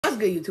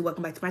good, YouTube?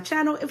 Welcome back to my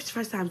channel. If it's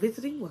your first time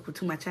visiting, welcome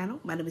to my channel.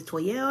 My name is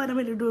Toyelle, and I'm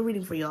here to do a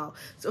reading for y'all.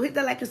 So hit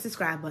that like and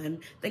subscribe button.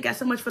 Thank y'all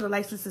so much for the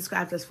likes and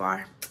subscribes thus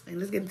far. And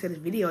let's get into this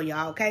video,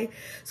 y'all, okay?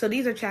 So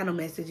these are channel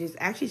messages.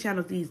 I actually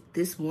channeled these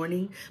this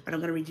morning, but I'm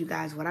going to read you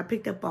guys what I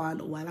picked up on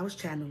while I was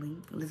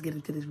channeling. Let's get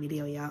into this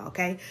video, y'all,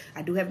 okay?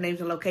 I do have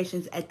names and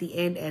locations at the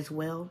end as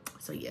well.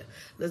 So yeah,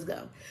 let's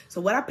go. So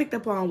what I picked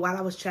up on while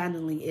I was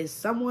channeling is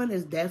someone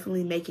is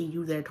definitely making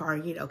you their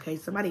target, okay?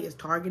 Somebody is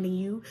targeting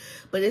you,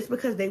 but it's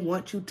because they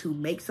want you to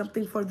make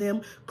something for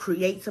them,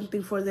 create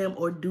something for them,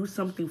 or do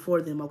something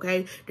for them,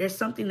 okay? There's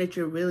something that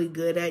you're really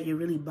good at, you're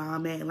really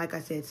bomb at, and like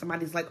I said,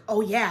 somebody's like, oh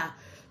yeah,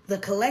 the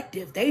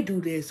collective, they do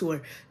this,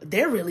 or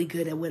they're really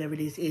good at whatever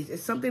this is.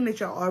 It's something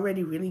that you're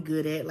already really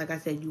good at. Like I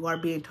said, you are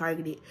being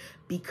targeted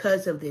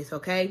because of this,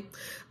 okay?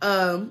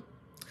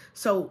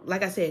 So,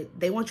 like I said,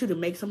 they want you to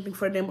make something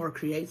for them or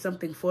create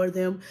something for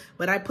them.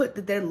 But I put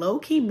that they're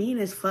low-key mean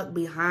as fuck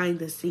behind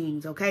the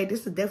scenes, okay?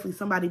 This is definitely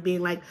somebody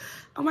being like,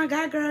 oh my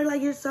God, girl,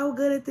 like, you're so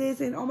good at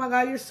this. And oh my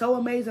God, you're so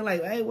amazing.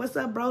 Like, hey, what's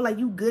up, bro? Like,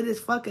 you good as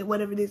fuck at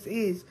whatever this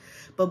is.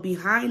 But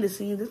behind the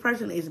scenes, this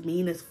person is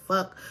mean as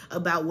fuck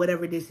about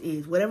whatever this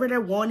is. Whatever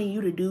they're wanting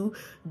you to do,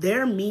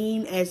 they're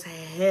mean as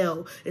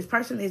hell. This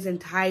person is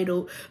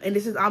entitled. And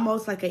this is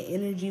almost like an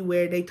energy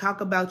where they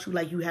talk about you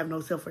like you have no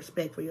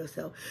self-respect for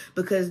yourself.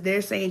 Because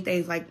they're saying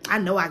things like, I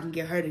know I can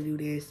get her to do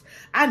this.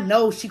 I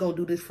know she gonna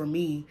do this for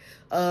me.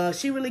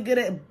 She really good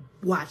at,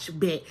 watch,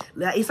 bet.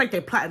 It's like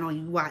they're plotting on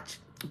you, watch,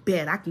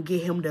 bet. I can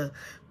get him to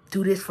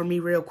do this for me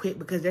real quick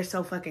because they're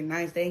so fucking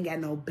nice. They ain't got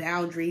no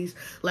boundaries.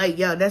 Like,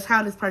 yo, that's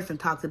how this person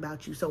talks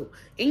about you. So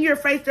in your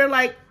face, they're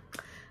like,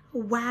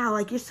 wow,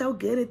 like, you're so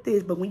good at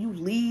this. But when you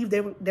leave,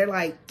 they're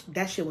like,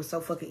 that shit was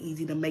so fucking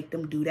easy to make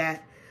them do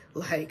that.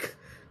 Like,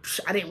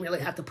 I didn't really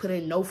have to put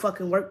in no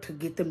fucking work to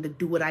get them to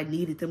do what I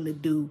needed them to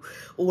do.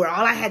 Or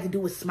all I had to do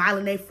was smile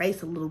in their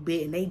face a little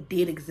bit and they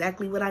did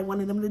exactly what I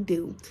wanted them to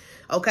do.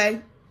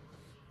 Okay?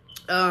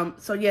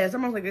 So yeah, it's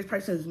almost like this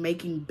person is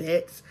making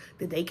bets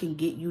that they can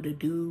get you to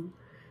do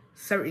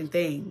certain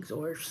things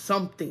or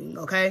something,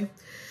 okay?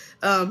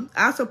 I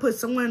also put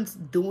someone's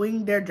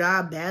doing their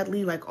job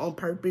badly, like on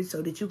purpose,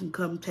 so that you can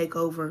come take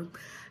over,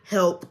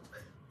 help,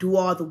 do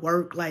all the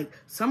work. Like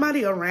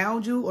somebody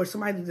around you or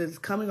somebody that's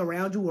coming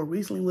around you or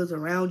recently was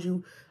around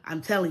you,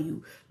 I'm telling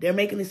you, they're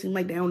making it seem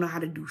like they don't know how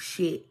to do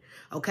shit,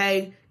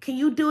 okay? Can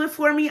you do it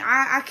for me?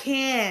 I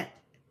can't.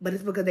 But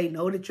it's because they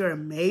know that you're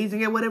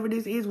amazing at whatever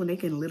this is when they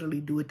can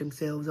literally do it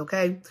themselves,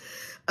 okay?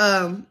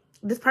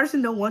 This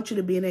person don't want you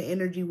to be in an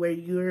energy where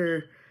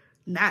you're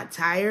not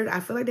tired. I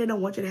feel like they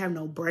don't want you to have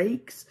no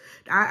breaks.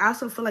 I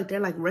also feel like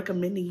they're like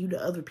recommending you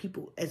to other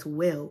people as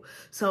well.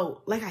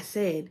 So, like I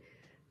said,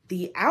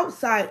 the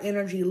outside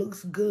energy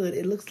looks good.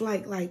 It looks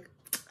like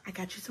I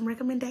got you some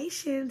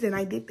recommendations and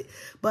I did it.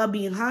 But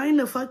behind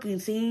the fucking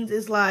scenes,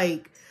 it's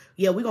like,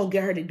 yeah, we're going to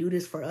get her to do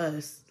this for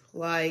us.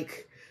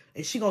 Like,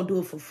 and she gonna do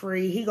it for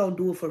free. He gonna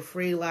do it for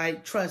free.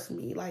 Like, trust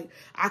me. Like,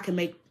 I can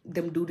make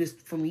them do this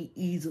for me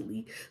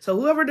easily. So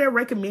whoever they're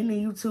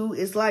recommending you to,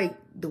 it's like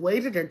the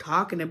way that they're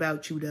talking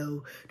about you,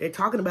 though. They're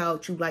talking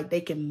about you like they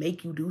can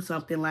make you do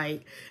something.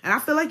 Like, and I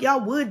feel like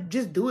y'all would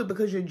just do it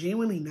because you're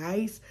genuinely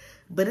nice.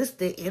 But it's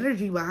the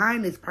energy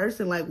behind this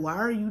person. Like, why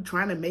are you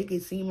trying to make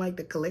it seem like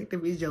the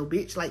collective is your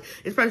bitch? Like,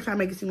 this person trying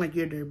to make it seem like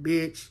you're their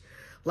bitch.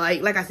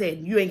 Like I said,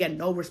 you ain't got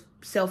no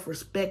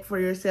self-respect for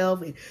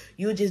yourself, and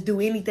you'll just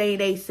do anything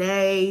they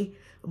say.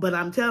 But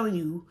I'm telling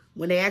you,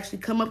 when they actually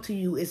come up to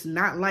you, it's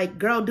not like,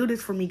 girl, do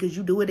this for me because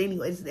you do it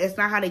anyway. It's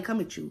not how they come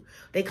at you.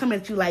 They come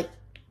at you like,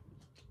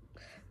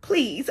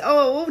 please,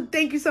 oh,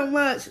 thank you so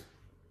much.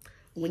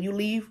 When you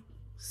leave,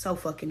 so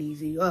fucking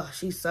easy. Oh,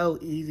 she's so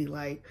easy,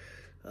 like,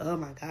 oh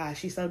my God,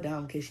 she's so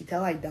dumb because she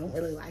tell I don't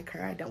really like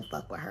her. I don't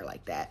fuck with her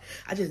like that.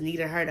 I just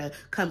needed her to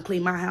come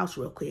clean my house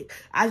real quick.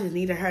 I just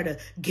needed her to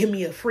give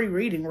me a free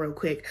reading real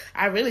quick.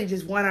 I really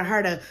just wanted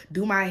her to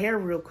do my hair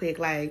real quick.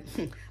 Like,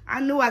 I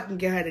knew I can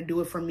get her to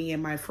do it for me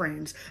and my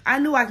friends. I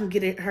knew I can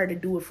get her to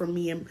do it for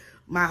me and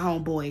my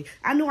homeboy.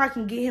 I knew I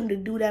can get him to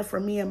do that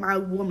for me and my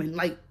woman.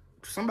 Like,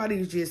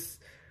 somebody's just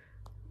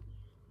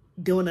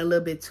doing a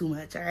little bit too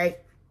much, all right?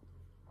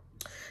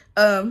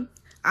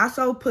 I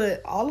also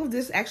put all of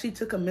this actually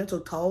took a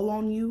mental toll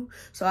on you.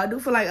 So I do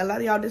feel like a lot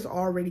of y'all, this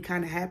already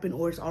kind of happened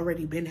or it's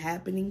already been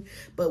happening.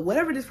 But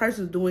whatever this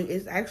person's doing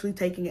is actually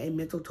taking a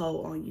mental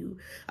toll on you.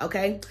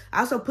 Okay.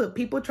 I also put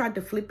people tried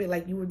to flip it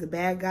like you were the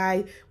bad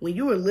guy when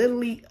you were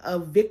literally a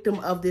victim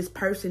of this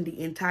person the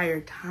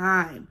entire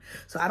time.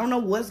 So I don't know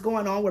what's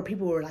going on where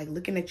people were like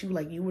looking at you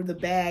like you were the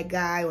bad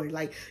guy or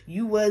like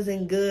you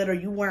wasn't good or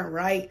you weren't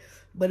right.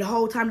 But the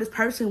whole time this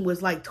person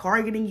was like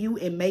targeting you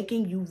and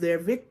making you their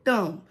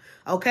victim.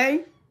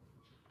 Okay?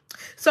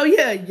 So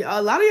yeah,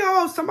 a lot of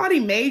y'all,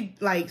 somebody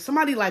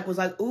was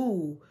like,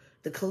 ooh,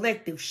 the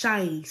collective,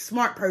 shiny,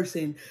 smart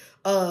person,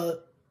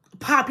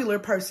 popular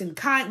person,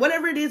 kind,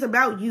 whatever it is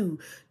about you,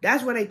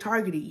 that's where they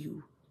targeted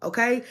you.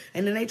 Okay?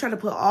 And then they try to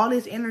put all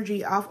this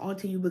energy off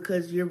onto you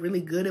because you're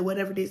really good at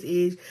whatever this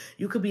is.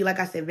 You could be, like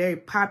I said, very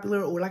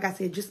popular or like I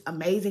said, just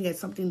amazing at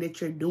something that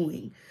you're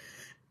doing.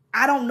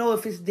 I don't know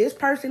if it's this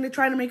person that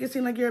trying to make it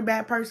seem like you're a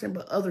bad person,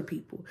 but other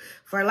people.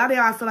 For a lot of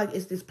y'all, I feel like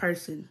it's this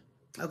person.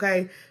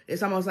 Okay?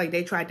 It's almost like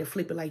they tried to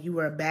flip it like you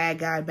were a bad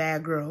guy,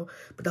 bad girl.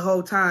 But the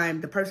whole time,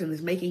 the person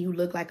is making you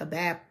look like a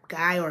bad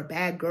guy or a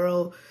bad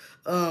girl.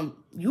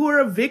 You were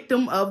a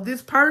victim of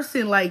this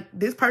person. Like,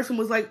 this person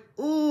was like,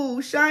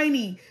 ooh,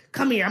 Shiny,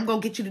 come here. I'm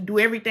going to get you to do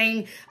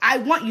everything I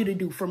want you to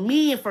do for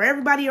me and for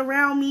everybody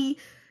around me.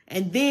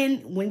 And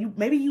then when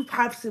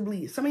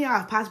some of y'all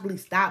have possibly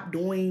stopped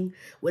doing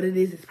what it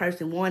is this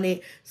person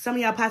wanted. Some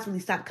of y'all possibly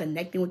stopped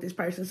connecting with this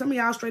person. Some of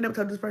y'all straight up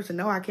told this person,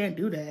 no, I can't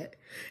do that.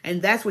 And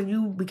that's when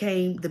you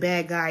became the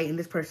bad guy in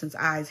this person's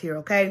eyes here,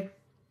 okay?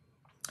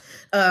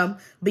 But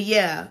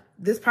yeah,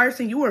 this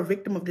person, you were a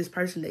victim of this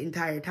person the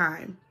entire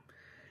time.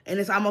 And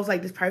it's almost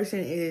like this person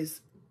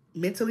is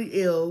mentally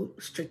ill,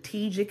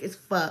 strategic as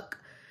fuck.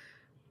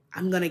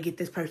 I'm going to get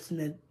this person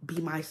to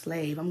be my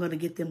slave. I'm going to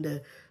get them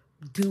to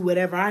do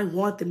whatever I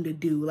want them to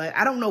do. Like,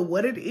 I don't know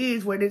what it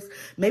is where this,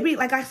 maybe,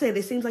 like I said,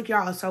 it seems like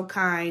y'all are so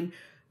kind.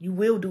 You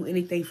will do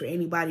anything for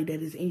anybody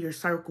that is in your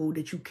circle,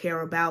 that you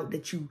care about,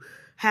 that you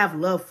have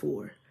love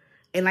for.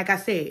 And like I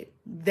said,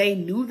 they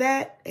knew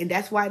that, and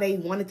that's why they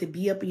wanted to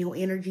be up in your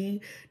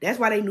energy. That's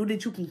why they knew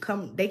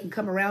that they can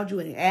come around you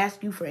and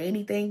ask you for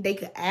anything. They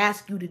could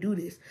ask you to do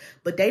this,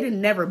 but they didn't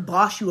never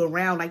boss you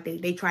around like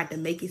they tried to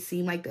make it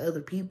seem like the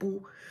other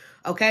people.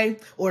 Okay?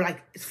 Or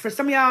like, for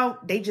some of y'all,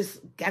 they just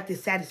got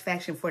this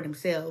satisfaction for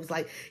themselves.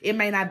 Like, it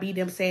may not be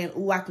them saying,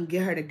 ooh, I can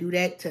get her to do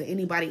that to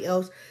anybody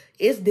else.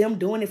 It's them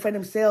doing it for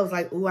themselves.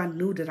 Like, ooh, I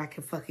knew that I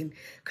can fucking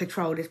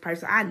control this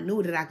person. I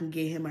knew that I can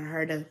get him or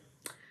her to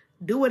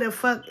do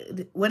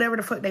whatever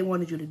the fuck they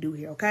wanted you to do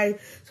here, okay?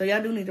 So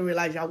y'all do need to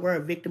realize y'all were a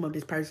victim of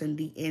this person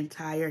the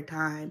entire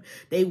time.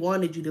 They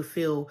wanted you to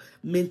feel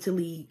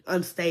mentally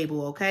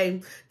unstable,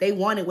 okay? They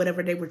wanted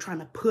whatever they were trying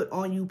to put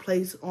on you,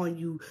 place on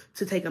you,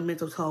 to take a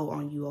mental toll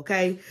on you,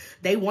 okay?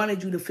 They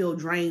wanted you to feel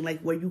drained,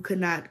 like where you could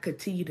not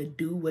continue to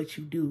do what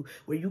you do,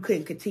 where you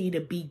couldn't continue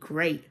to be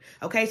great,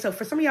 okay? So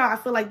for some of y'all, I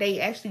feel like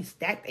they actually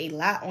stacked a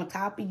lot on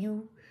top of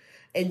you.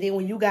 And then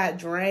when you got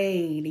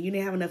drained and you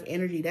didn't have enough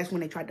energy, that's when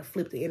they tried to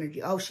flip the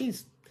energy. Oh,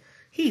 he's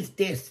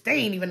this. They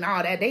ain't even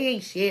all that. They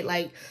ain't shit.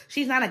 Like,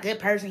 she's not a good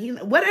person.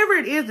 Whatever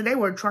it is that they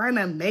were trying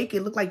to make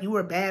it look like you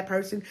were a bad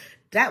person,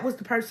 that was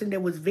the person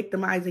that was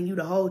victimizing you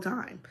the whole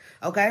time.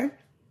 Okay?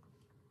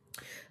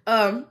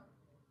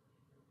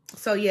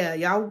 So yeah,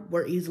 y'all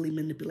were easily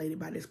manipulated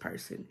by this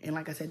person. And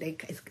like I said,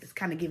 it's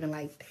kind of giving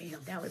like,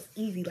 damn, that was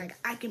easy. Like,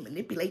 I can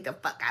manipulate the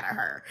fuck out of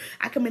her.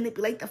 I can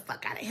manipulate the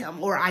fuck out of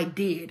him. Or I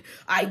did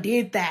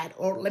that.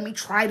 Or let me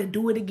try to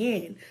do it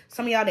again.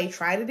 Some of y'all, they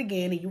tried it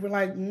again and you were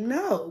like,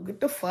 no, get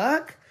the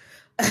fuck.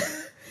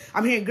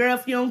 I'm here, girl,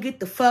 if you don't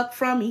get the fuck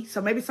from me.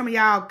 So maybe some of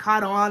y'all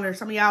caught on, or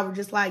some of y'all were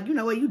just like, you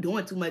know what, you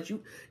doing too much.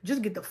 You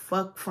just get the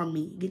fuck from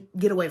me.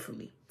 Get away from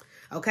me.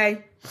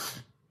 Okay?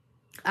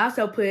 I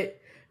also put,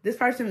 this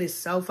person is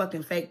so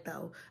fucking fake,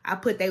 though. I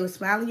put, they would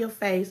smile in your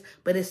face,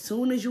 but as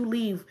soon as you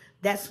leave,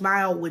 that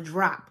smile would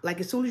drop.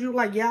 Like, as soon as you're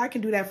like, yeah, I can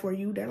do that for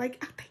you, they're like,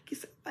 oh, thank you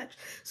so much.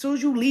 As soon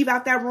as you leave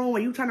out that room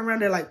and you turn around,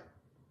 they're like,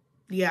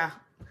 yeah,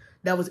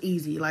 that was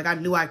easy. Like, I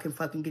knew I can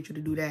fucking get you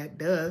to do that.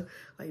 Duh.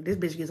 Like, this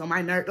bitch gets on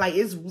my nerve. Like,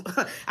 it's,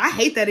 I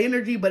hate that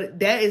energy, but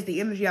that is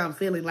the energy I'm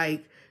feeling.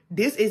 Like,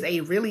 this is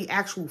a really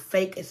actual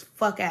fake as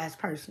fuck ass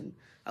person.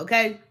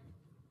 Okay?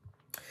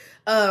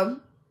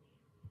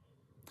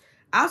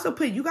 I also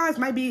put, you guys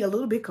might be a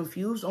little bit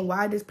confused on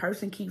why this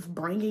person keeps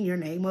bringing your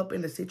name up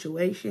in the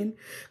situation.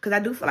 Because I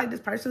do feel like this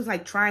person's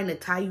like trying to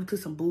tie you to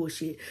some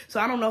bullshit. So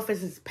I don't know if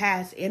it's his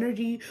past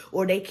energy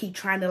or they keep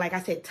trying to, like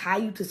I said, tie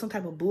you to some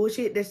type of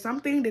bullshit. There's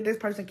something that this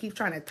person keeps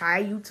trying to tie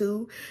you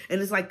to.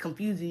 And it's like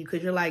confusing you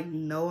because you're like,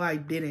 no, I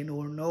didn't.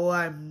 Or no,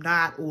 I'm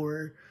not.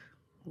 Or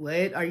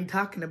what are you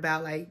talking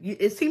about? Like,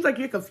 it seems like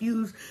you're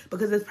confused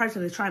because this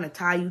person is trying to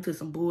tie you to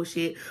some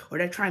bullshit, or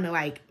they're trying to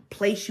like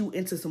place you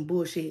into some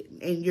bullshit,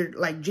 and you're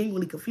like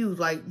genuinely confused.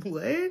 Like,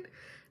 what?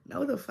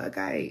 No, the fuck,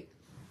 I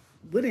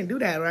wouldn't do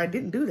that, or I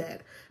didn't do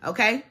that.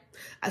 Okay?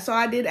 So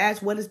I did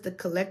ask, what is the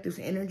collective's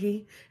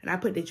energy? And I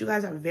put that you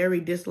guys are very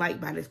disliked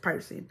by this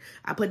person.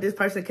 I put, this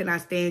person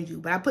cannot stand you.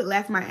 But I put,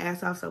 laugh my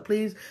ass off. So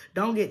please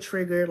don't get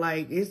triggered.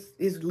 Like, it's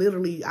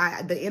literally,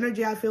 the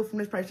energy I feel from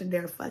this person,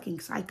 they're fucking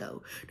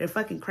psycho. They're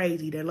fucking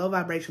crazy. They're low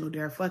vibrational.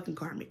 They're fucking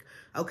karmic.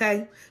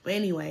 Okay? But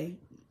anyway,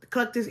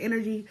 collective's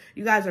energy,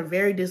 you guys are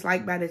very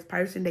disliked by this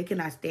person. They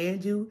cannot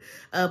stand you.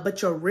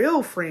 But your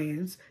real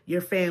friends, your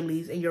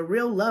families, and your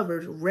real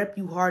lovers rep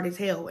you hard as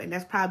hell. And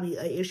that's probably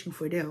an issue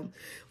for them.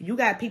 You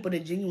got people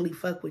that genuinely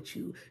fuck with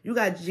you. You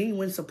got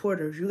genuine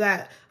supporters. You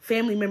got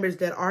family members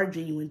that are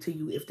genuine to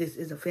you if this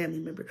is a family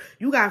member.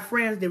 You got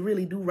friends that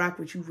really do rock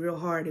with you real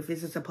hard if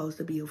this is supposed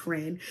to be a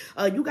friend.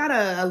 You got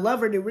a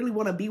lover that really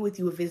want to be with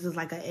you if this is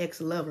like an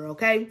ex-lover,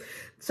 okay?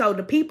 So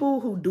the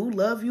people who do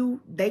love you,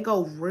 they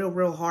go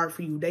real hard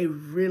for you. They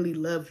really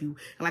love you.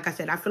 And like I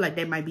said, I feel like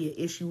that might be an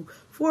issue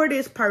for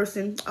this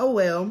person. Oh,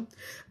 well.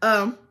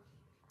 I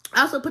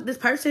also put, this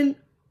person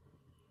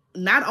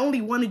not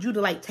only wanted you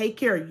to like take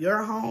care of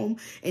your home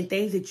and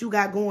things that you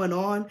got going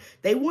on,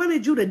 they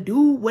wanted you to do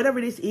whatever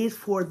this is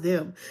for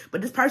them.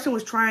 But this person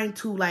was trying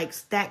to like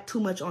stack too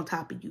much on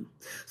top of you.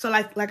 So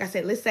like I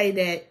said, let's say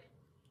that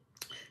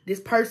this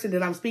person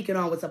that I'm speaking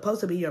on was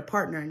supposed to be your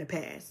partner in the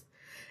past.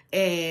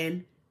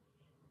 And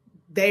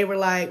they were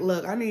like,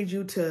 look, I need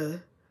you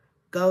to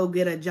go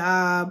get a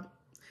job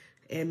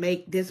and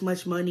make this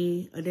much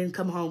money and then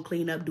come home,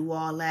 clean up, do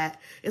all that.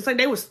 It's like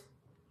they was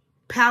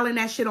piling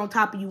that shit on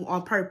top of you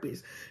on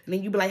purpose. And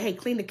then you be like, hey,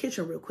 clean the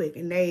kitchen real quick.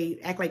 And they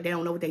act like they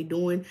don't know what they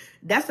doing.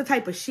 That's the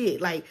type of shit.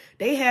 Like,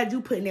 they had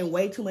you putting in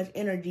way too much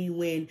energy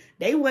when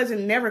they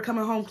wasn't never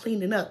coming home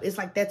cleaning up. It's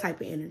like that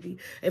type of energy.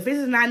 If this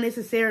is not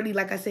necessarily,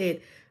 like I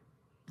said,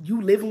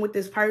 you living with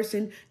this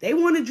person, they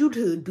wanted you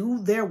to do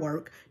their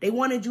work. They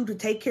wanted you to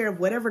take care of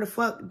whatever the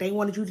fuck they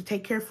wanted you to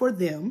take care for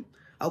them.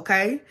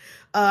 Okay?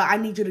 I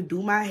need you to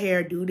do my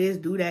hair, do this,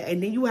 do that.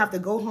 And then you have to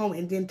go home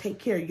and then take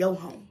care of your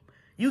home.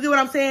 You get what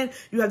I'm saying?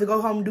 You have to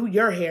go home and do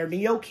your hair, then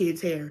your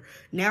kids' hair.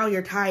 Now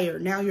you're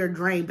tired. Now you're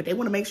drained. But they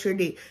want to make sure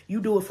that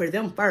you do it for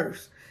them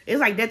first. It's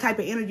like that type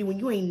of energy when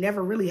you ain't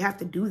never really have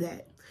to do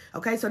that.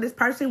 Okay? So this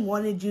person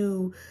wanted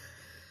you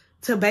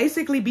to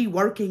basically be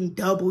working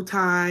double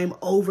time,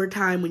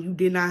 overtime when you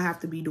did not have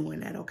to be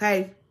doing that.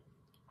 Okay?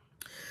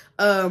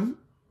 I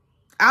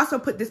also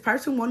put this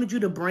person wanted you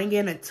to bring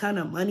in a ton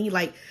of money.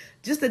 Like,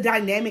 just the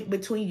dynamic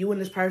between you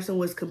and this person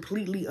was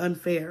completely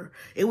unfair.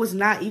 It was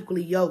not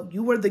equally yoked.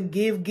 You were the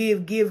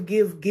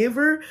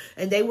giver,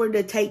 and they were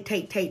the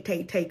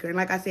taker. And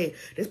like I said,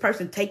 this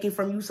person taking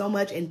from you so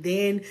much and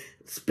then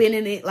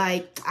spinning it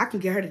like, I can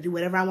get her to do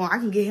whatever I want. I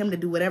can get him to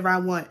do whatever I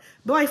want.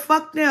 Boy,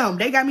 fuck them.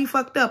 They got me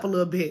fucked up a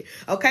little bit.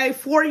 Okay?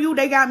 For you,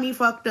 they got me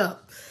fucked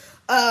up.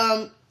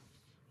 But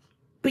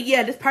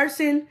yeah, this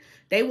person,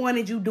 they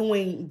wanted you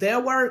doing their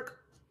work.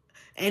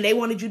 And they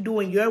wanted you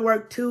doing your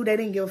work too. They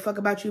didn't give a fuck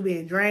about you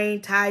being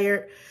drained,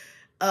 tired.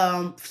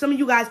 Some of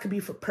you guys could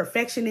be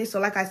perfectionists. So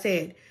like I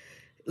said,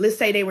 let's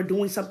say they were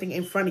doing something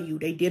in front of you.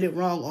 They did it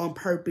wrong on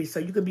purpose. So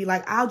you could be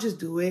like, I'll just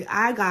do it.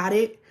 I got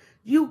it.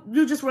 You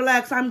just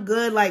relax. I'm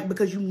good. Like,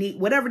 because you need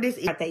whatever this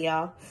is. That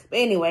y'all. But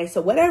anyway,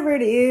 so whatever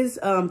it is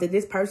that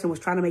this person was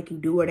trying to make you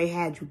do or they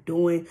had you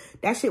doing,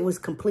 that shit was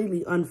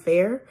completely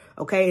unfair.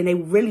 Okay. And they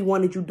really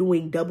wanted you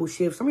doing double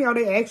shifts. Some of y'all,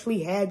 they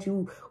actually had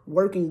you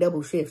working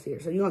double shifts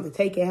here. So you don't have to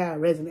take it how it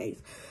resonates.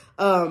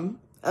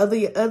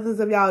 Others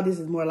of y'all, this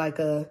is more like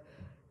a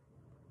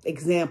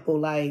example,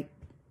 like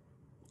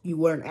you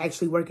weren't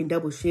actually working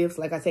double shifts.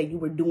 Like I said, you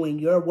were doing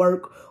your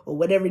work or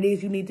whatever it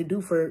is you need to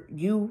do for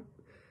you,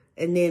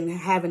 and then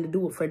having to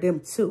do it for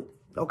them too,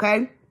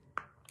 okay?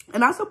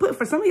 And also put,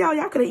 for some of y'all,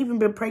 y'all could have even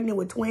been pregnant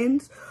with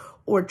twins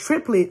or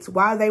triplets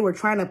while they were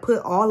trying to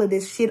put all of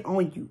this shit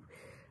on you,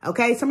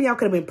 okay? Some of y'all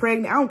could have been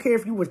pregnant. I don't care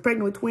if you was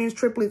pregnant with twins,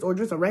 triplets, or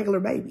just a regular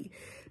baby.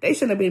 They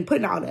shouldn't have been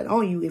putting all that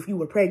on you if you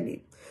were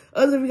pregnant.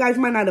 Others of you guys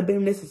might not have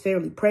been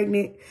necessarily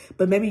pregnant,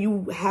 but maybe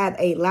you had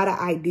a lot of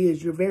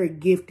ideas. You're very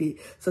gifted.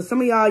 So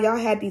some of y'all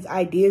had these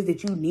ideas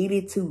that you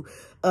needed to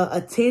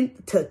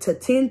tend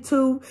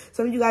to.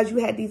 Some of you guys, you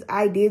had these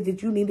ideas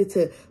that you needed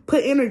to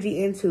put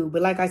energy into.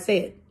 But like I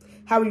said,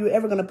 how are you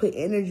ever going to put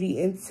energy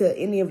into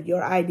any of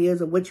your ideas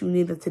of what you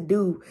needed to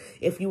do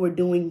if you were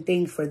doing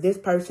things for this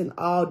person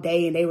all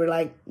day and they were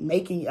like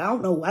making you, I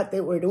don't know what they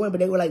were doing, but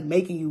they were like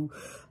making you,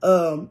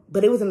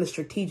 but it was in a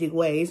strategic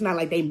way. It's not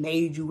like they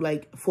made you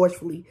like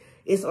forcefully.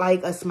 It's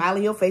like a smile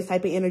in your face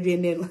type of energy.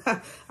 And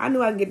then I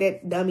knew I could get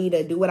that dummy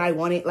to do what I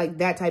wanted, like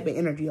that type of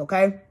energy.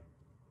 Okay.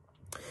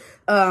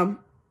 So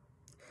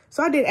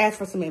I did ask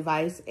for some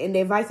advice, and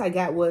the advice I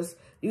got was,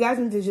 you guys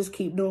need to just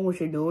keep doing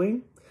what you're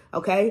doing.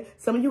 Okay,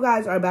 some of you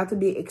guys are about to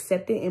be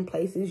accepted in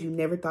places you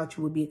never thought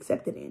you would be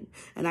accepted in.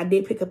 And I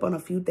did pick up on a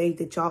few things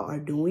that y'all are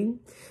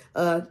doing.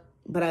 So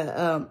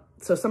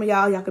some of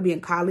y'all could be in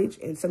college,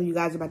 and some of you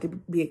guys are about to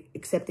be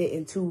accepted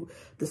into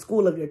the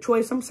school of your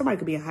choice. Somebody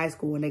could be in high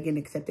school and they're getting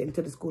accepted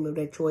into the school of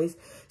their choice.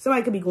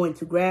 Somebody could be going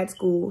to grad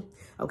school.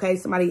 Okay,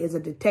 somebody is a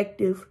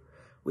detective.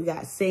 We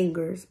got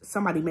singers.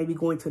 Somebody may be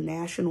going to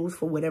nationals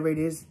for whatever it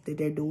is that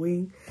they're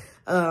doing.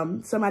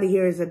 Somebody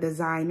here is a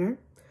designer.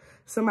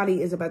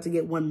 Somebody is about to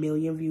get 1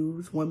 million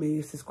views, 1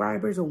 million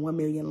subscribers, or 1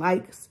 million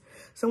likes.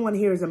 Someone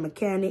here is a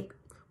mechanic.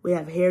 We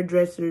have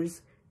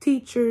hairdressers,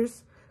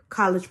 teachers,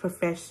 college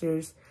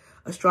professors,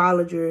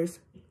 astrologers,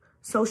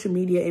 social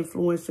media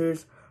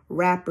influencers,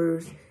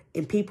 rappers,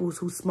 and people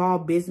whose small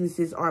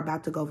businesses are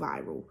about to go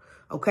viral.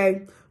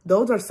 Okay?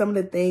 Those are some of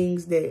the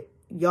things that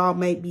y'all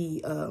may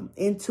be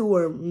into,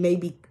 or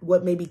maybe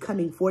what may be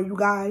coming for you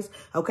guys.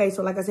 Okay?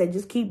 So like I said,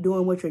 just keep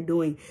doing what you're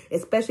doing,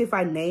 especially if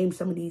I name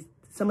some of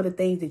the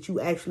things that you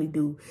actually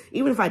do.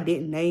 Even if I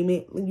didn't name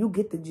it, you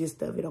get the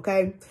gist of it,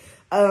 okay?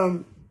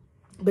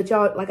 But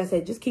y'all, like I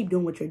said, just keep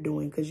doing what you're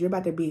doing, because you're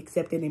about to be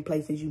accepted in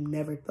places you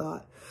never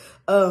thought.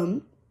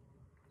 I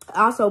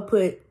also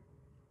put,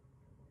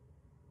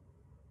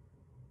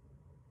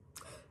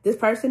 this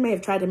person may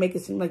have tried to make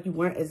it seem like you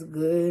weren't as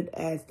good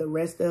as the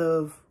rest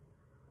of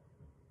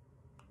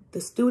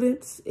the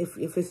students, if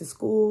it's a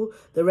school,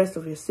 the rest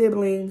of your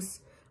siblings,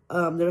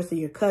 the rest of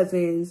your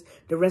cousins,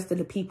 the rest of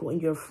the people in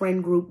your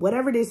friend group,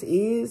 whatever this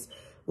is,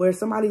 where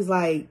somebody's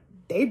like,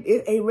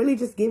 they really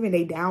just giving,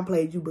 they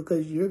downplayed you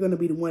because you're going to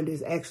be the one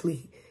that's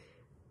actually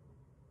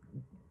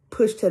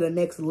pushed to the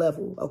next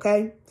level,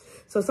 okay?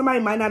 So somebody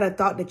might not have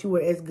thought that you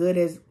were as good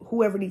as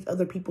whoever these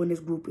other people in this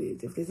group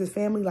is. If this is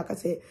family, like I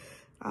said,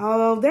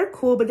 oh, they're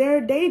cool, but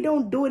they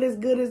don't do it as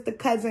good as the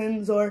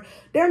cousins, or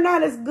they're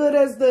not as good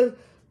as the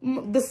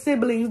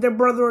siblings, their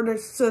brother or their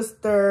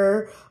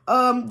sister.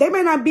 They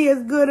may not be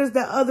as good as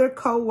the other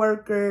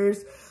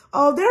co-workers.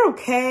 Oh, they're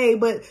okay,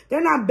 but they're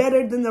not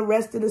better than the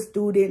rest of the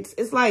students.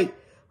 It's like,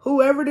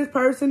 whoever this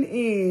person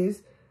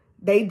is,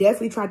 they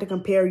definitely tried to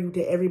compare you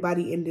to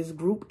everybody in this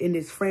group, in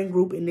this friend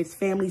group, in this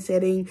family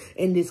setting,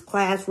 in this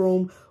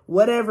classroom,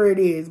 whatever it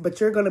is. But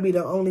you're going to be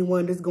the only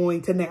one that's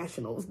going to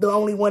nationals, the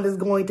only one that's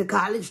going to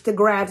college, to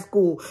grad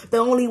school, the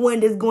only one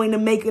that's going to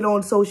make it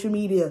on social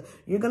media.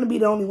 You're going to be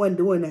the only one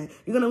doing that.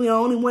 You're going to be the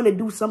only one to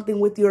do something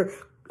with your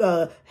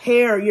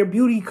hair, your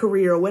beauty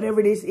career, or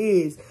whatever this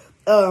is.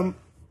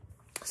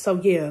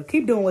 So, yeah,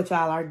 keep doing what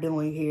y'all are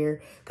doing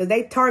here, because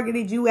they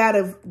targeted you out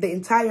of the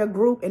entire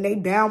group, and they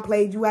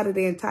downplayed you out of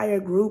the entire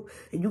group,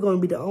 and you're going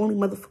to be the only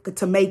motherfucker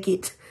to make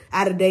it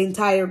out of the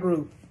entire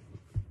group.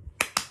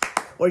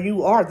 Or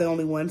you are the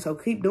only one, so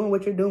keep doing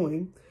what you're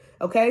doing,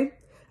 okay?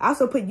 I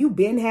also put, you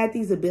been had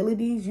these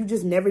abilities, you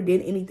just never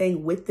did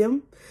anything with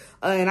them.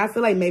 And I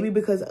feel like maybe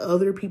because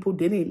other people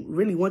didn't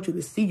really want you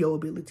to see your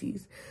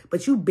abilities.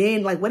 But you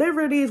been, like,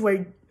 whatever it is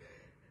where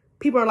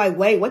people are like,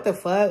 wait, what the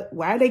fuck?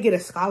 Why did they get a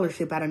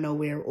scholarship out of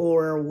nowhere?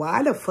 Or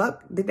why the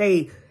fuck did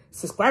they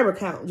subscriber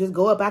count just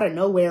go up out of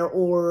nowhere?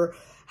 Or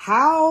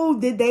how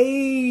did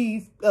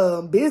they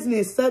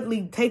business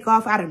suddenly take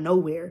off out of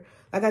nowhere?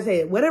 Like I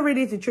said, whatever it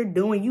is that you're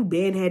doing, you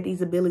been had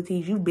these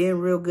abilities. You've been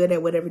real good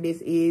at whatever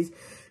this is.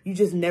 You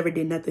just never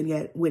did nothing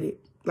yet with it.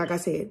 Like I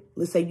said,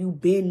 let's say you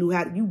been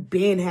had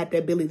the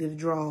ability to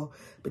draw,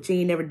 but you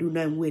ain't never do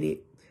nothing with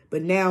it.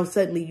 But now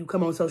suddenly you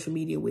come on social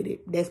media with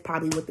it. That's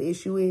probably what the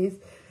issue is.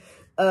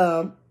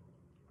 I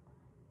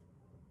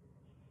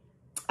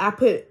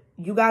put,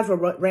 you guys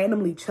were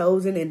randomly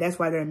chosen, and that's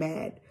why they're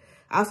mad.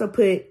 I also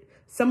put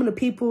some of the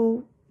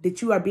people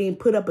that you are being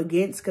put up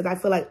against, because I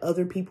feel like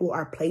other people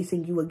are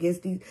placing you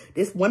against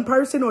this one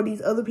person, or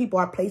these other people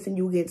are placing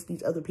you against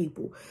these other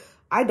people.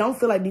 I don't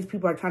feel like these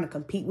people are trying to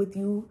compete with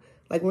you.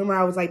 Like, remember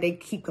I was like, they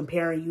keep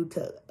comparing you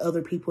to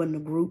other people in the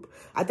group.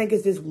 I think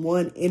it's this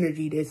one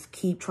energy that's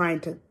keep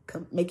trying to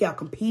make y'all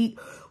compete,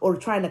 or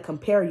trying to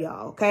compare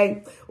y'all,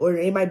 okay? Or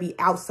it might be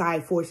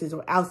outside forces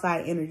or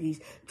outside energies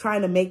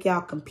trying to make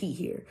y'all compete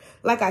here.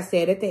 Like I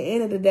said, at the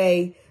end of the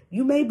day,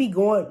 you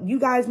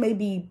guys may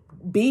be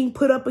being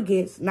put up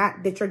against,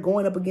 not that you're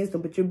going up against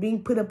them, but you're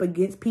being put up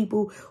against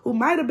people who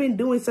might have been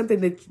doing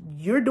something that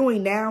you're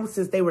doing now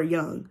since they were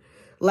young.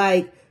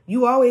 Like,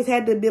 you always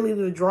had the ability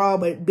to draw,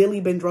 but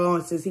Billy been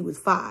drawing since he was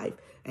 5.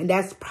 And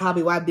that's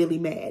probably why Billy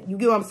mad. You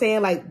get what I'm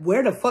saying? Like,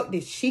 where the fuck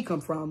did she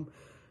come from?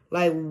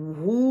 Like,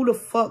 who the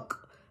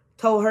fuck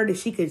told her that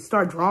she could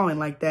start drawing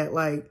like that?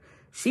 Like,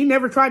 she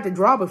never tried to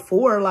draw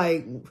before.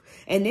 Like,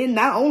 and then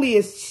not only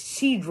is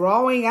she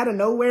drawing out of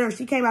nowhere, and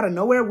she came out of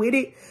nowhere with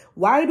it,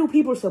 why do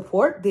people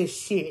support this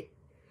shit?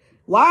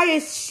 Why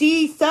is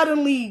she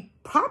suddenly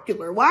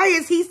popular? Why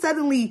is he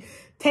suddenly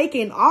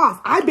taking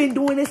off? I've been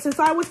doing this since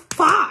I was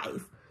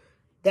 5.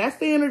 That's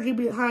the energy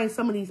behind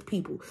some of these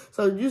people.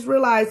 So just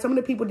realize some of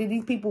the people that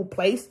these people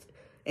placed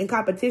in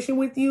competition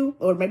with you,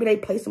 or maybe they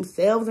placed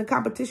themselves in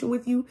competition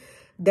with you,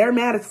 they're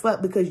mad as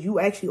fuck because you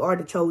actually are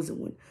the chosen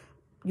one.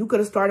 You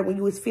could have started when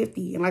you was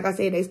 50. And like I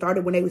said, they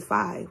started when they was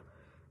 5.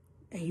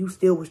 And you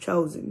still was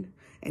chosen.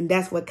 And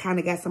that's what kind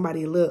of got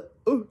somebody a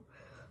little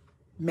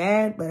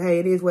mad. But hey,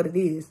 it is what it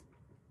is.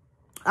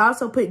 I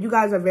also put, you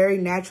guys are very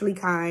naturally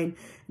kind,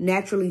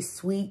 naturally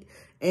sweet.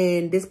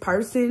 And this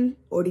person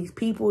or these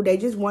people, they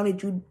just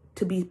wanted you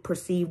to be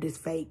perceived as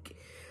fake.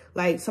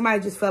 Like, somebody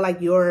just felt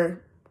like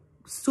your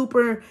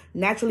super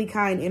naturally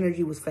kind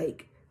energy was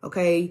fake.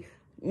 Okay?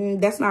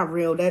 That's not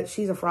real.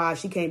 She's a fraud.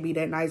 She can't be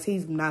that nice.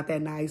 He's not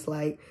that nice.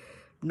 Like,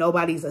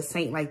 nobody's a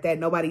saint like that.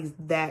 Nobody's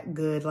that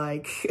good.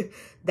 Like,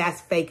 that's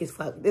fake as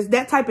fuck. It's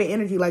that type of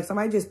energy. Like,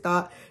 somebody just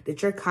thought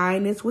that your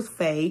kindness was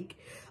fake.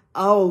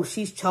 Oh,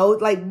 she's chose.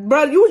 Like,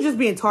 bro, you was just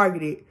being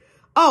targeted.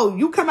 Oh,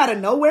 you come out of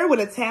nowhere with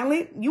a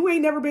talent? You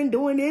ain't never been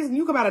doing this, and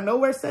you come out of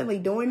nowhere suddenly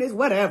doing this?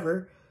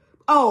 Whatever.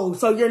 Oh,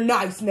 so you're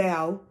nice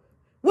now.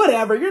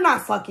 Whatever. You're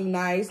not fucking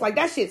nice. Like,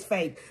 that shit's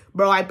fake.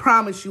 Bro, I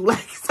promise you.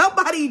 Like,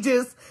 somebody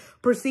just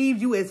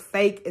perceived you as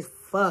fake as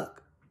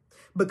fuck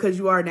because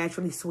you are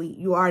naturally sweet.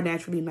 You are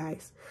naturally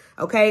nice.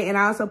 Okay? And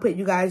I also put,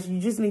 you guys, you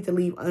just need to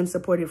leave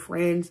unsupported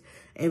friends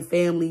and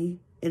family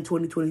in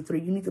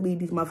 2023. You need to leave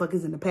these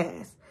motherfuckers in the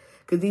past.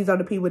 Because these are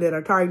the people that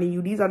are targeting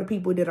you. These are the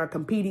people that are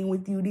competing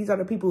with you. These are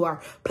the people who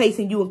are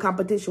placing you in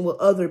competition with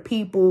other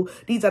people.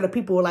 These are the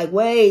people who are like,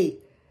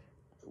 wait,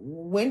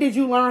 when did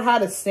you learn how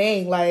to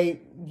sing?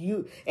 Like,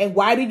 and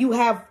why do you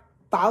have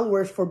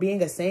followers for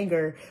being a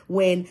singer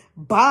when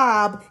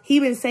Bob, he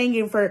been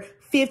singing for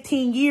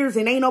 15 years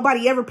and ain't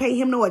nobody ever pay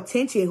him no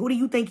attention. Who do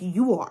you think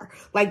you are?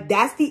 Like,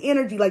 that's the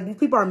energy. Like, these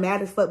people are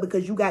mad as fuck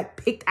because you got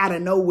picked out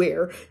of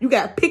nowhere. You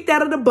got picked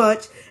out of the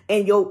bunch,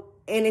 and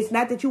it's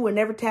not that you were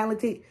never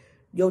talented.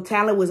 Your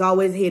talent was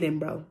always hidden,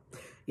 bro.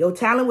 Your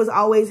talent was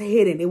always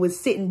hidden. It was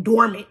sitting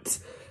dormant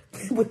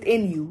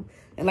within you.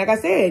 And like I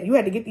said, you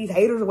had to get these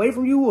haters away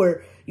from you,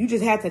 or you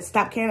just had to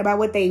stop caring about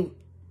what they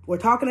were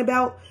talking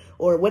about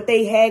or what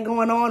they had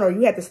going on, or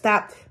you had to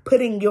stop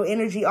putting your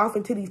energy off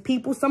into these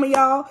people. Some of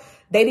y'all,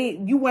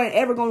 you weren't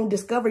ever going to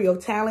discover your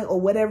talent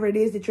or whatever it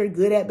is that you're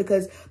good at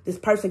because this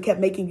person kept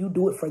making you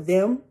do it for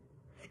them.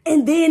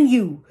 And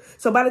then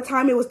so by the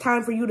time it was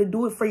time for you to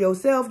do it for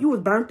yourself, you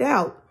was burnt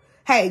out.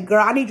 Hey,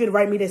 girl, I need you to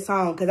write me this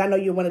song because I know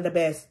you're one of the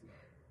best.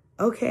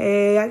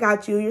 Okay, I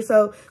got you.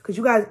 Because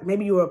you guys,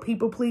 maybe you were a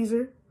people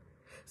pleaser.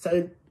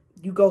 So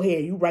you go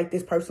ahead, you write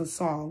this person's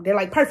song. They're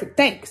like, perfect,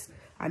 thanks.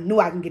 I knew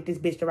I can get this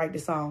bitch to write the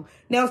song.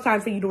 Now it's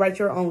time for you to write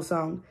your own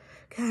song.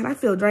 God, I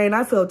feel drained.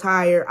 I feel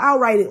tired. I'll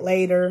write it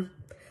later.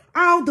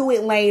 I'll do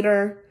it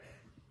later.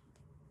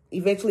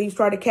 Eventually, you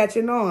started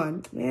catching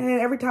on. Man,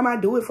 every time I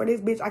do it for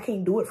this bitch, I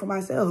can't do it for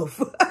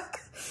myself.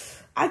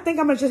 I think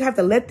I'm going to just have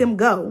to let them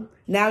go.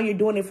 Now you're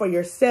doing it for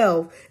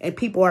yourself, and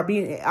people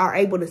are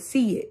able to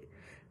see it.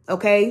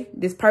 Okay?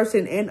 This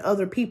person and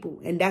other people.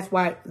 And that's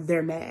why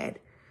they're mad.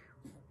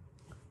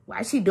 Why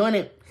is she doing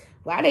it?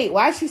 Why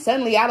is she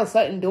suddenly out of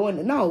sudden doing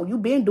it? No,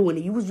 you've been doing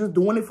it. You was just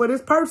doing it for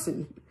this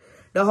person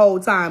the whole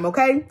time,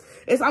 okay?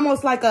 It's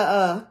almost like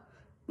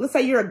let's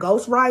say you're a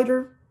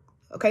ghostwriter.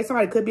 Okay,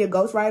 somebody could be a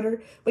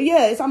ghostwriter. But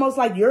yeah, it's almost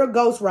like you're a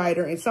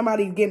ghostwriter and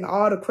somebody's getting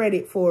all the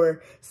credit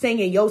for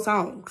singing your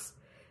songs.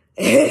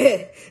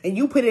 And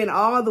you put in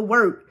all the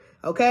work,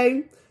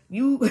 okay?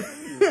 Yeah,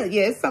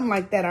 it's something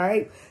like that, all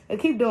right? And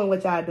keep doing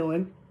what y'all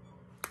doing.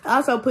 I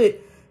also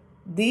put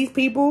these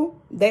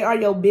people, they are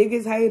your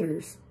biggest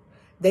haters.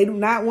 They do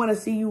not want to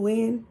see you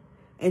win,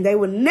 and they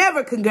will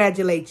never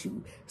congratulate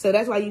you. So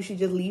that's why you should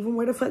just leave them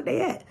where the fuck they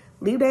at.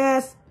 Leave their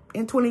ass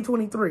in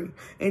 2023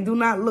 and do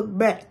not look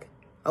back,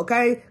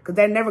 okay? Because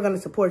they're never going to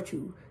support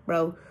you,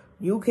 bro.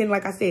 You can,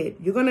 like I said,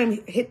 you're going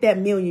to hit that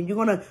million. You're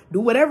going to do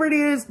whatever it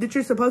is that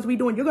you're supposed to be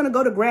doing. You're going to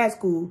go to grad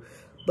school,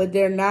 but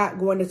they're not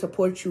going to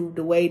support you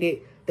the way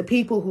that the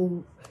people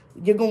who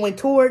you're going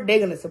toward, they're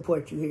going to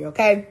support you here,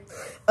 okay?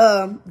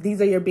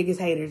 These are your biggest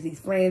haters. These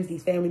friends,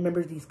 these family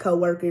members, these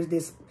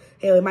coworkers,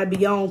 hell, it might be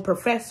your own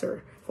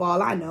professor, for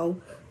all I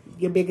know,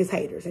 your biggest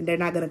haters. And they're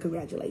not going to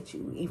congratulate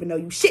you, even though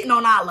you shitting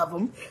on all of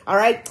them. All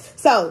right?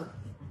 So,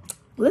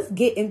 let's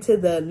get into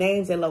the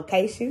names and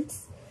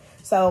locations.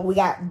 So, we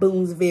got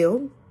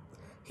Boonesville,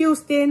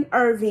 Houston,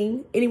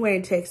 Irving, anywhere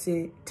in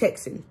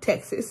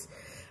Texas.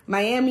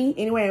 Miami,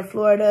 anywhere in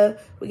Florida.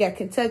 We got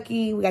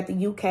Kentucky. We got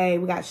the UK.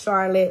 We got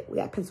Charlotte. We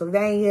got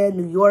Pennsylvania,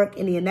 New York,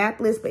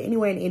 Indianapolis, but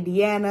anywhere in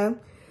Indiana.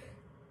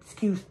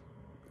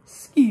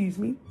 Excuse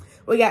me.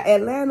 We got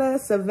Atlanta,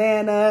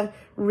 Savannah,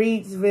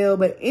 Reidsville,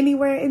 but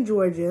anywhere in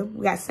Georgia.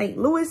 We got St.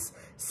 Louis,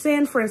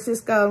 San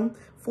Francisco,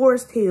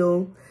 Forest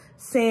Hill,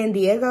 San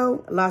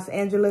Diego, Los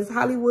Angeles,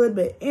 Hollywood,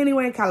 but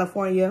anywhere in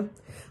California.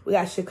 We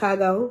got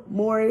Chicago,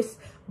 Morris,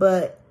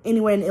 but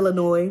anywhere in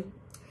Illinois.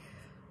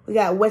 We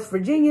got West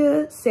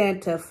Virginia,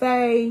 Santa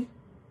Fe,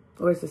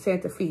 or is it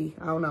Santa Fe?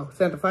 I don't know.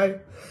 Santa Fe.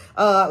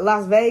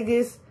 Las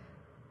Vegas,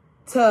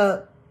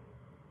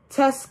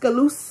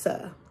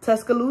 Tuscaloosa,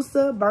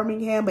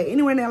 Birmingham, but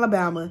anywhere in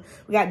Alabama.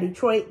 We got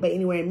Detroit, but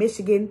anywhere in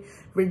Michigan,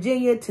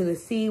 Virginia,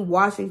 Tennessee,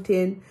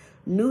 Washington,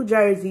 New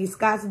Jersey,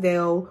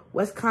 Scottsdale,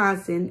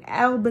 Wisconsin,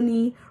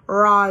 Albany,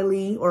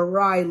 Raleigh,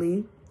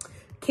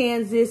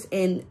 Kansas,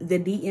 and the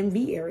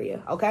DMV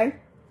area, okay?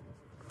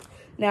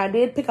 Now, I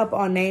did pick up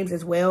on names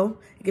as well.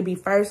 It could be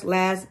first,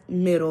 last,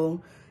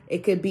 middle. It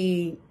could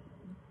be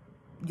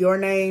your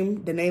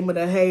name, the name of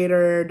the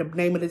hater, the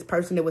name of this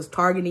person that was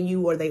targeting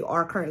you or they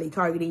are currently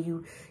targeting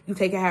you. You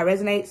take it how it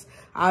resonates.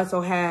 I also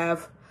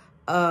have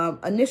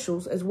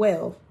initials as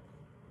well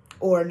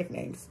or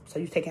nicknames. So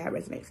you take it how it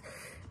resonates.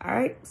 All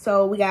right.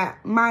 So we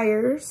got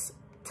Myers,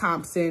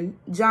 Thompson,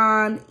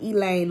 John,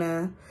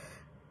 Elena,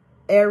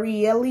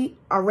 Aurelie,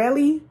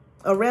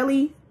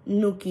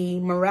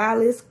 Nuki,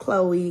 Morales,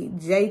 Chloe,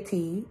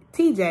 JT,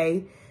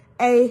 TJ,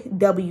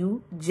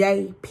 AW,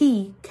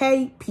 JP,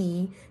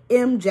 KP,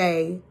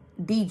 MJ,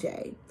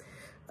 DJ,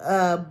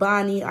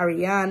 Bonnie,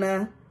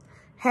 Ariana,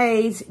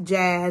 Hayes,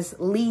 Jazz,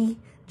 Lee,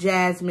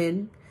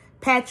 Jasmine,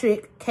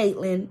 Patrick,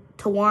 Caitlin,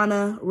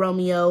 Tawana,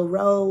 Romeo,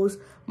 Rose,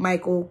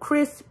 Michael,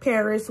 Chris,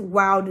 Paris,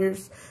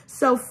 Wilders,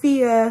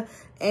 Sophia,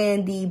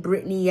 Andy,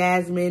 Brittany,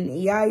 Yasmin,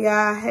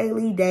 Yaya,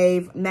 Haley,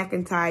 Dave,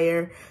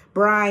 McIntyre,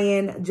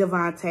 Brian,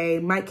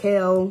 Javante,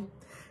 Michael,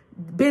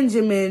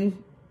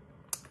 Benjamin,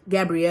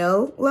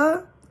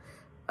 Gabriella,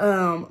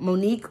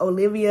 Monique,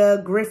 Olivia,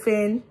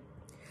 Griffin,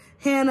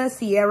 Hannah,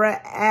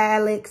 Sierra,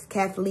 Alex,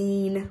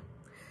 Kathleen,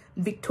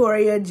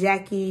 Victoria,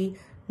 Jackie,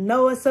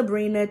 Noah,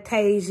 Sabrina,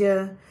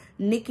 Tasia,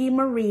 Nikki,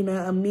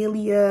 Marina,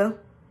 Amelia,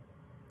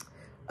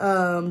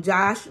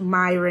 Josh,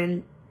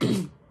 Myron,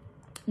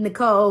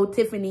 Nicole,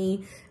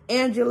 Tiffany,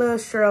 Angela,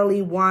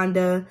 Shirley,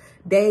 Wanda,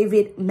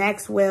 David,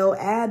 Maxwell,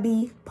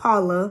 Abby,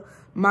 Paula,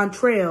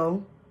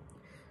 Montreal,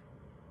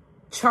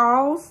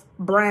 Charles,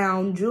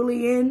 Brown,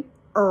 Julian,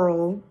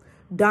 Earl,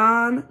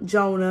 Don,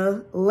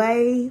 Jonah,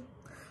 Lay,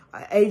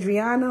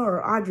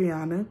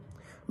 Adriana,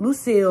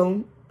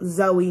 Lucille,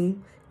 Zoe,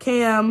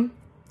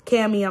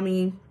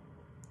 Cammy,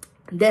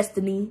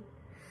 Destiny,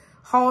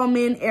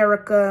 Hallman,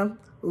 Erica,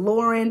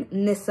 Lauren,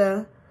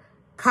 Nissa,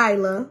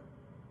 Kyla,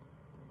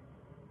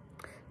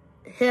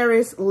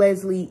 Harris,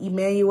 Leslie,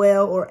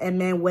 Emanuela,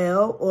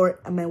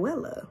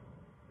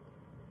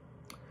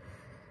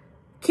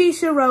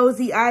 Keisha,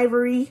 Rosie,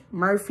 Ivory,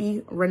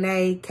 Murphy,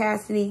 Renee,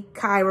 Cassidy,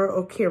 Kyra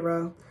or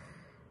Kira,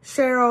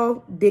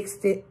 Cheryl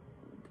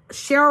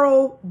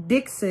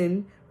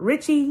Dixon,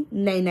 Richie,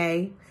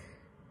 Nene,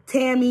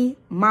 Tammy,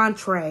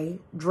 Montre,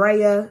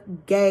 Drea,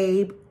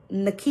 Gabe,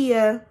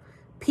 Nakia,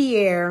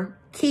 Pierre,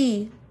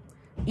 Key,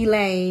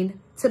 Elaine,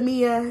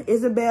 Tamia,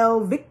 Isabel,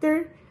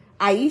 Victor,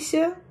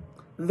 Aisha,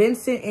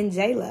 Vincent, and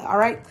Jayla. All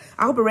right.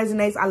 I hope it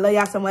resonates. I love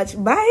y'all so much.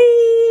 Bye.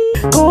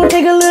 Go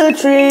take a little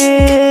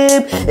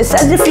trip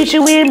inside the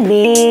future with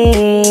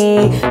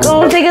me.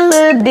 Go take a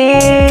little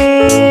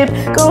dip.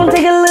 Go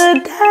take a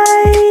little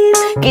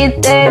dive.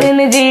 Get that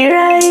energy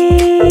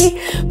right.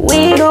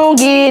 We gon'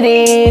 get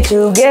it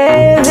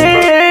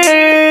together.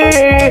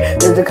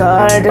 Cause the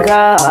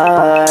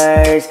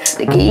cars,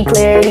 they keep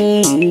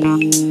clarity.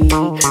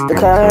 The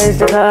cars,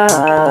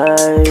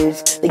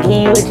 they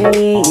keep what you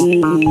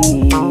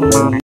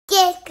need.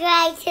 Get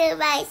right to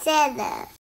my center.